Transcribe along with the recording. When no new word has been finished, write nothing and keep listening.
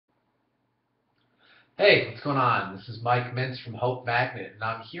Hey, what's going on? This is Mike Mintz from Hope Magnet, and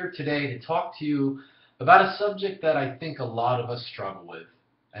I'm here today to talk to you about a subject that I think a lot of us struggle with,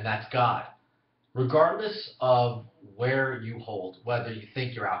 and that's God. Regardless of where you hold, whether you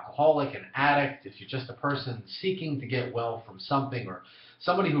think you're alcoholic, an addict, if you're just a person seeking to get well from something, or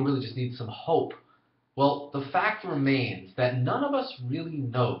somebody who really just needs some hope, well, the fact remains that none of us really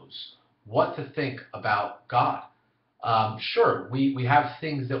knows what to think about God. Sure, we have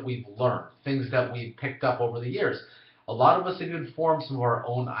things that we've learned, things that we've picked up over the years. A lot of us have even formed some of our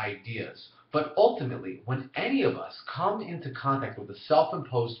own ideas. But ultimately, when any of us come into contact with a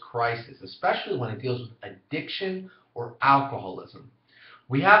self-imposed crisis, especially when it deals with addiction or alcoholism,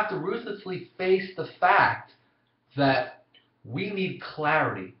 we have to ruthlessly face the fact that we need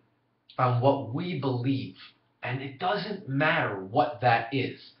clarity on what we believe. And it doesn't matter what that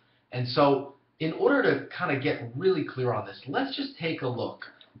is. And so in order to kind of get really clear on this, let's just take a look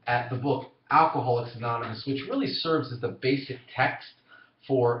at the book Alcoholics Anonymous, which really serves as the basic text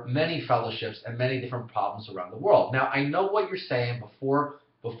for many fellowships and many different problems around the world. Now, I know what you're saying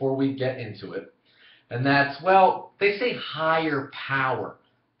before we get into it, and that's, well, they say higher power.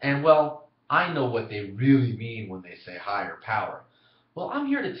 And, well, I know what they really mean when they say higher power. Well, I'm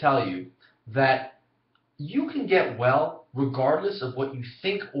here to tell you that you can get well regardless of what you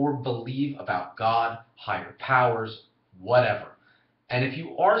think or believe about God, higher powers, whatever. And if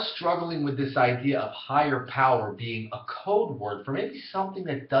you are struggling with this idea of higher power being a code word for maybe something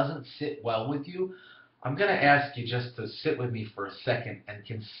that doesn't sit well with you, I'm going to ask you just to sit with me for a second and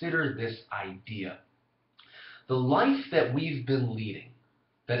consider this idea. The life that we've been leading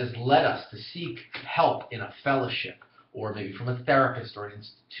that has led us to seek help in a fellowship, or maybe from a therapist or an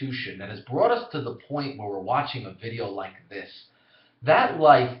institution, that has brought us to the point where we're watching a video like this, that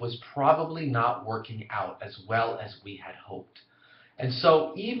life was probably not working out as well as we had hoped. And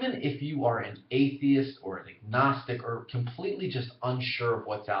so even if you are an atheist or an agnostic or completely just unsure of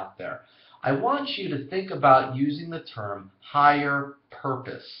what's out there, I want you to think about using the term higher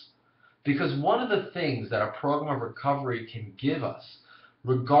purpose. Because one of the things that a program of recovery can give us,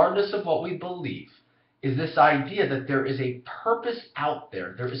 regardless of what we believe, is this idea that there is a purpose out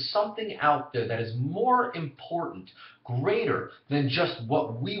there. There is something out there that is more important, greater than just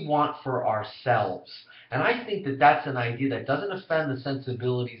what we want for ourselves. And I think that that's an idea that doesn't offend the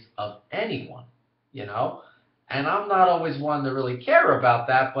sensibilities of anyone, you know? And I'm not always one to really care about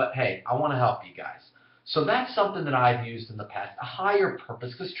that, but hey, I want to help you guys. So that's something that I've used in the past, a higher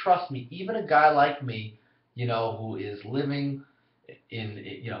purpose, because trust me, even a guy like me, who is living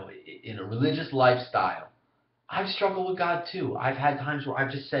in a religious lifestyle, I've struggled with God too. I've had times where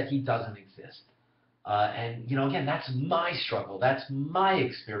I've just said He doesn't exist. And again, that's my struggle. That's my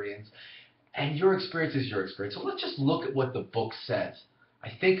experience. And your experience is your experience. So let's just look at what the book says. I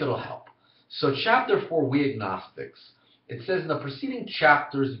think it'll help. So chapter 4, We Agnostics. It says, in the preceding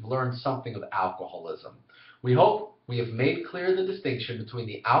chapters, you've learned something of alcoholism. We hope we have made clear the distinction between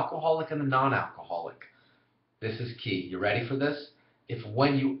the alcoholic and the non-alcoholic. This is key. You ready for this? If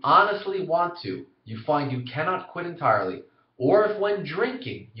when you honestly want to, you find you cannot quit entirely, or if when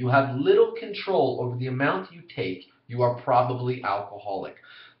drinking you have little control over the amount you take, you are probably alcoholic.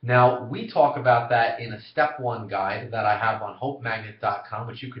 Now, we talk about that in a Step 1 guide that I have on hopemagnet.com,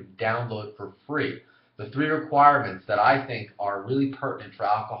 which you can download for free. The 3 requirements that I think are really pertinent for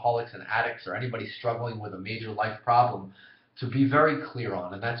alcoholics and addicts or anybody struggling with a major life problem to be very clear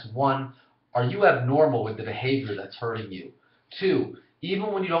on. And that's 1, are you abnormal with the behavior that's hurting you? 2,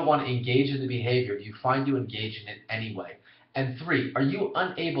 even when you don't want to engage in the behavior, do you find you engage in it anyway? And 3, are you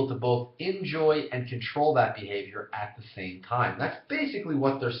unable to both enjoy and control that behavior at the same time? That's basically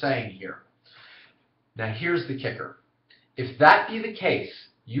what they're saying here. Now here's the kicker. If that be the case,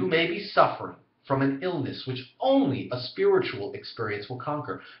 you may be suffering from an illness which only a spiritual experience will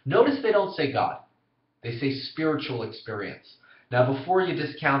conquer. Notice they don't say God. They say spiritual experience. Now before you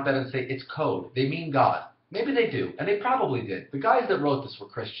discount that and say it's code, they mean God. Maybe they do, and they probably did. The guys that wrote this were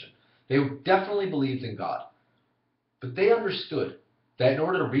Christian. They definitely believed in God. But they understood that in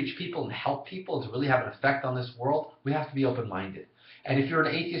order to reach people and help people and to really have an effect on this world, we have to be open-minded. And if you're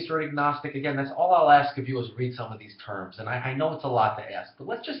an atheist or an agnostic, again, that's all I'll ask of you is read some of these terms. And I know it's a lot to ask, but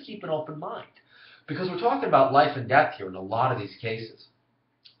let's just keep an open mind. Because we're talking about life and death here in a lot of these cases.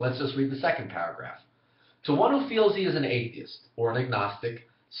 Let's just read the second paragraph. To one who feels he is an atheist or an agnostic,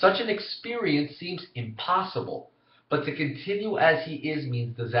 such an experience seems impossible, but to continue as he is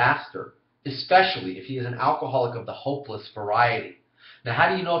means disaster, especially if he is an alcoholic of the hopeless variety. Now, how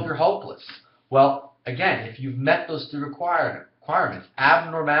do you know if you're hopeless? Well, again, if you've met those 3 requirements,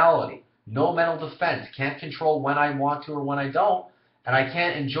 abnormality, no mental defense, can't control when I want to or when I don't, and I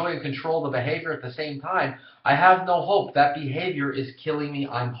can't enjoy and control the behavior at the same time, I have no hope. That behavior is killing me.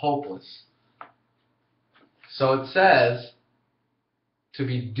 I'm hopeless. So it says, to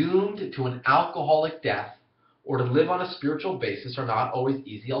be doomed to an alcoholic death or to live on a spiritual basis are not always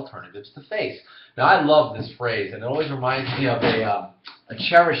easy alternatives to face. Now, I love this phrase, and it always reminds me of a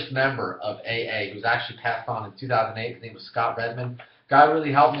cherished member of AA who's actually passed on in 2008. His name was Scott Redmond. Guy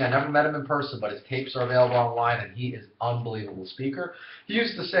really helped me. I never met him in person, but his tapes are available online, and he is an unbelievable speaker. He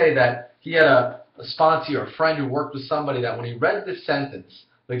used to say that he had a sponsor or a friend who worked with somebody that when he read this sentence,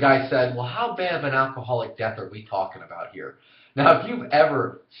 the guy said, well, how bad of an alcoholic death are we talking about here? Now, if you've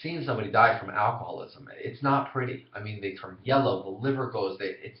ever seen somebody die from alcoholism, it's not pretty. I mean, they turn yellow, the liver goes,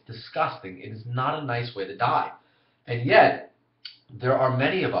 it's disgusting. It is not a nice way to die. And yet, there are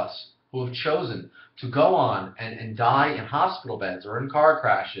many of us who have chosen to go on and die in hospital beds or in car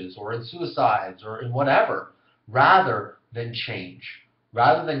crashes or in suicides or in whatever, rather than change,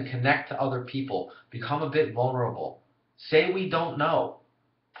 rather than connect to other people, become a bit vulnerable, say we don't know,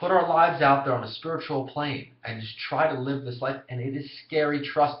 put our lives out there on a spiritual plane and just try to live this life. And it is scary,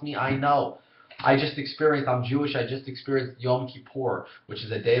 trust me, I know. I'm Jewish, I just experienced Yom Kippur, which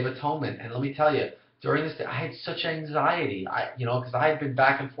is a Day of Atonement. And let me tell you, during this day, I had such anxiety, because I had been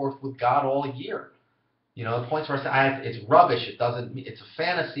back and forth with God all year. The points where I said, it's rubbish, it's a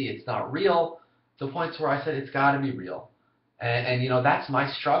fantasy, it's not real. To the points where I said, it's got to be real. And that's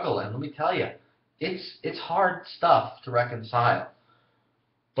my struggle. And let me tell you, it's hard stuff to reconcile.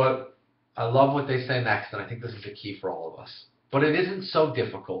 But I love what they say next, and I think this is the key for all of us. But it isn't so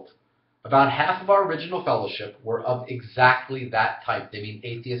difficult. About half of our original fellowship were of exactly that type. They mean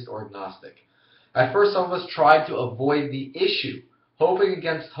atheist or agnostic. At first, some of us tried to avoid the issue. Hoping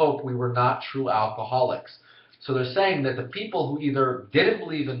against hope, we were not true alcoholics. So they're saying that the people who either didn't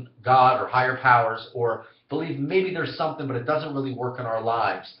believe in God or higher powers, or believe maybe there's something but it doesn't really work in our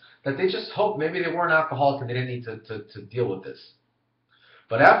lives, that they just hoped maybe they weren't alcoholics and they didn't need to deal with this.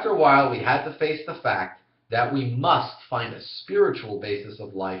 But after a while, we had to face the fact that we must find a spiritual basis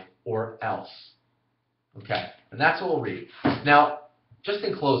of life or else. Okay, and that's what we'll read. Now, just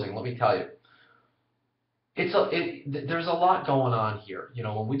in closing, let me tell you, there's a lot going on here.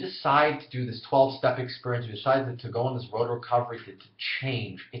 When we decide to do this 12-step experience, we decide to go on this road to recovery, to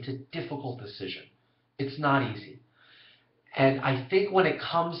change, it's a difficult decision. It's not easy. And I think when it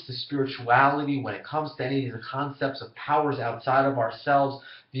comes to spirituality, when it comes to any of these concepts of powers outside of ourselves,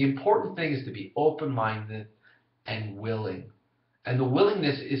 the important thing is to be open-minded and willing. And the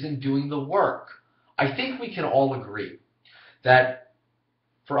willingness isn't doing the work. I think we can all agree that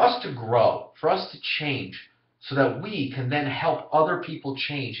for us to grow, for us to change, so that we can then help other people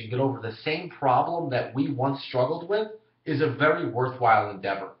change and get over the same problem that we once struggled with, is a very worthwhile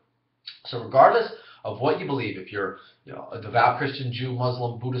endeavor. So regardless of what you believe, if you're a devout Christian, Jew,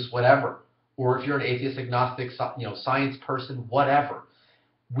 Muslim, Buddhist, whatever, or if you're an atheist, agnostic, science person, whatever,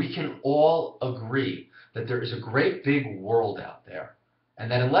 we can all agree that there is a great big world out there,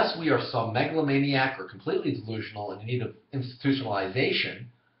 and that unless we are some megalomaniac or completely delusional and in need of institutionalization,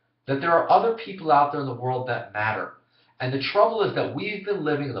 that there are other people out there in the world that matter. And the trouble is that we've been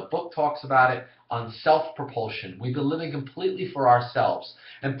living, and the book talks about it, on self-propulsion. We've been living completely for ourselves.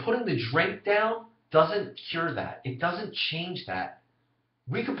 And putting the drink down doesn't cure that. It doesn't change that.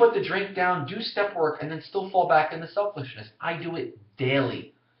 We could put the drink down, do step work, and then still fall back into selfishness. I do it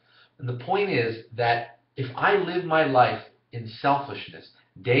daily. And the point is that if I live my life in selfishness,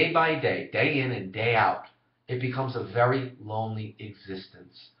 day by day, day in and day out, it becomes a very lonely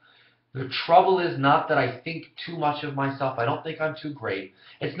existence. The trouble is not that I think too much of myself. I don't think I'm too great.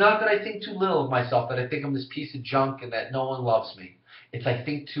 It's not that I think too little of myself, that I think I'm this piece of junk and that no one loves me. It's I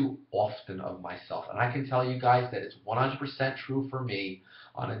think too often of myself. And I can tell you guys that it's 100% true for me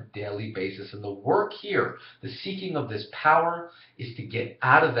on a daily basis. And the work here, the seeking of this power, is to get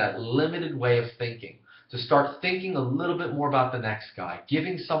out of that limited way of thinking, to start thinking a little bit more about the next guy,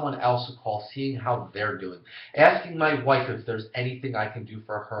 giving someone else a call, seeing how they're doing, asking my wife if there's anything I can do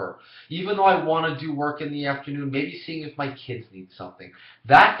for her. Even though I want to do work in the afternoon, maybe seeing if my kids need something.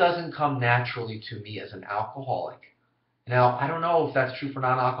 That doesn't come naturally to me as an alcoholic. Now, I don't know if that's true for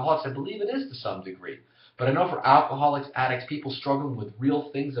non-alcoholics. I believe it is to some degree. But I know for alcoholics, addicts, people struggling with real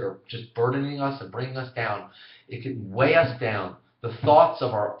things that are just burdening us and bringing us down, it can weigh us down. The thoughts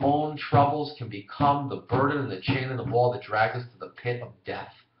of our own troubles can become the burden and the chain and the ball that drags us to the pit of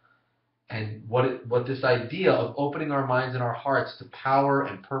death. And what this idea of opening our minds and our hearts to power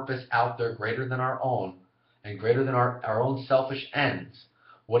and purpose out there greater than our own and greater than our own selfish ends,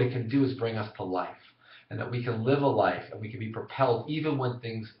 what it can do is bring us to life. And that we can live a life and we can be propelled even when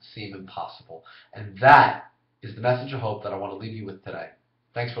things seem impossible. And that is the message of hope that I want to leave you with today.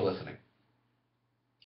 Thanks for listening.